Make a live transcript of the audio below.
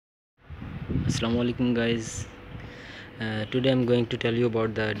Assalamu alaikum guys. Today I'm going to tell you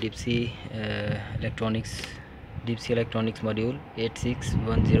about the DEEP SEA electronics module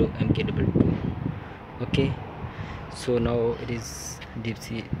 8610 MKII. Okay, so now it is DEEP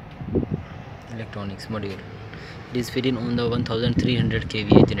SEA electronics module. It is fitted on the 1300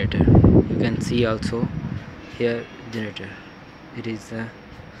 kVA generator. You can see also here generator. It is a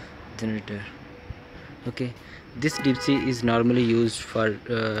generator. Okay, this DEEP SEA is normally used for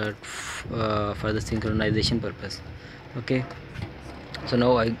the synchronization purpose. Okay, so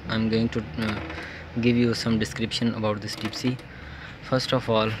now I'm going to give you some description about this DEEP SEA. First of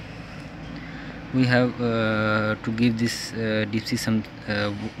all, we have to give this DEEP SEA some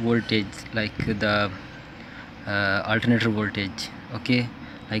voltage, like the alternator voltage. Okay,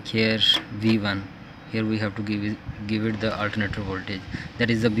 like here V1, here we have to give it the alternator voltage, that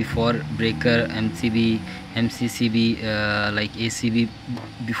is the before breaker MCCB, like ACB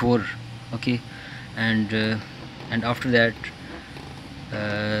before. Okay, and after that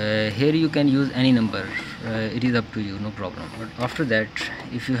here you can use any number, it is up to you, no problem. But after that,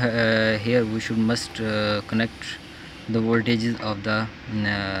 if you here we must connect the voltages of the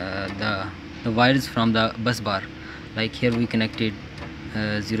wires from the bus bar. Like here we connected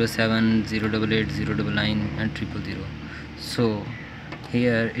 07, 088, 099 and 000. So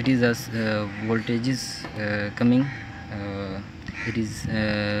here it is as voltages coming, it is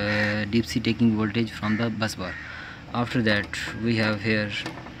DEEP SEA taking voltage from the bus bar. After that we have here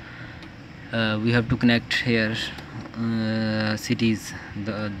we have to connect here cities,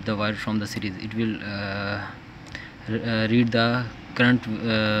 the wire from the cities. It will read the current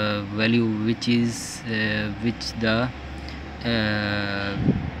value which is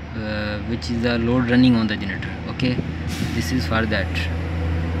the load running on the generator. Okay, this is for that.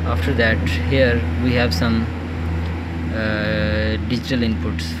 After that, here we have some digital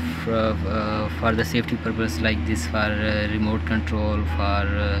inputs for the safety purpose, like this, for remote control,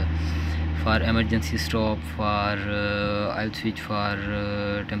 for emergency stop, for oil switch, for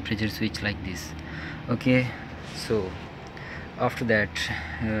temperature switch, like this. Okay, so after that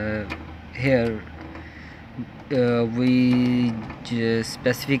here we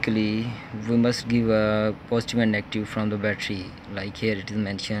specifically we must give a positive and negative from the battery, like here it is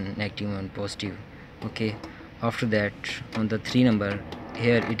mentioned negative and positive. Okay, after that on the 3 number,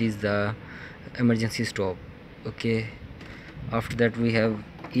 here it is the emergency stop. Okay, after that we have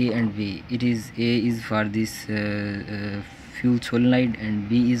A and B. It is A is for this fuel solenoid and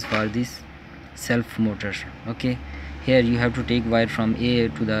B is for this self motor. Okay, here you have to take wire from A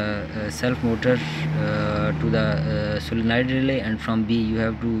to the self motor to the solenoid relay, and from B you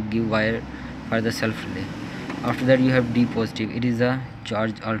have to give wire for the self relay. After that you have D positive, it is a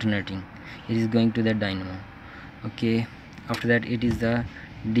charge alternating, it is going to the dynamo. Okay, after that it is the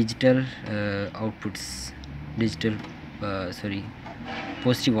digital outputs,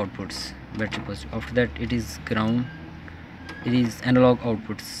 positive outputs, battery positive. After that it is ground, it is analog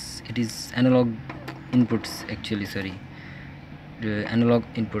outputs, it is analog inputs, actually the analog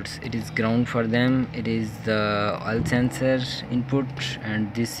inputs, it is ground for them. It is the oil sensor input,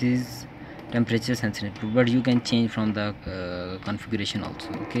 and this is temperature sensor input, but you can change from the configuration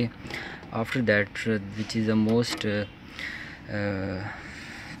also. Okay, after that which is the most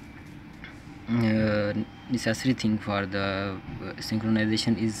necessary thing for the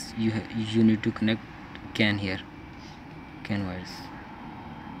synchronization is you need to connect CAN wires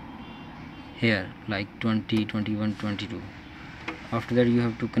here, like 20, 21, 22. After that you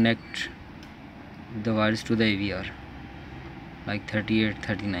have to connect the wires to the AVR, like 38,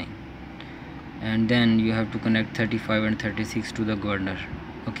 39, and then you have to connect 35 and 36 to the governor.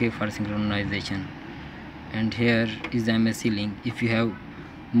 Okay, for synchronization. And here is the MSC link. If you have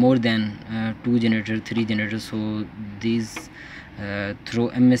more than 2 generators, 3 generators, so these through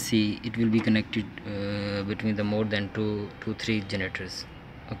MSC it will be connected between the more than 2 to 3 generators.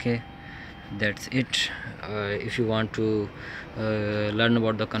 Okay, that's it. If you want to learn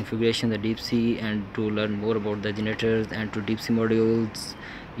about the configuration, the DEEP SEA, and to learn more about the generators and to DEEP SEA modules,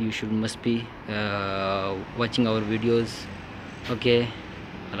 you must be watching our videos. Okay,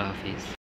 Allah Hafiz.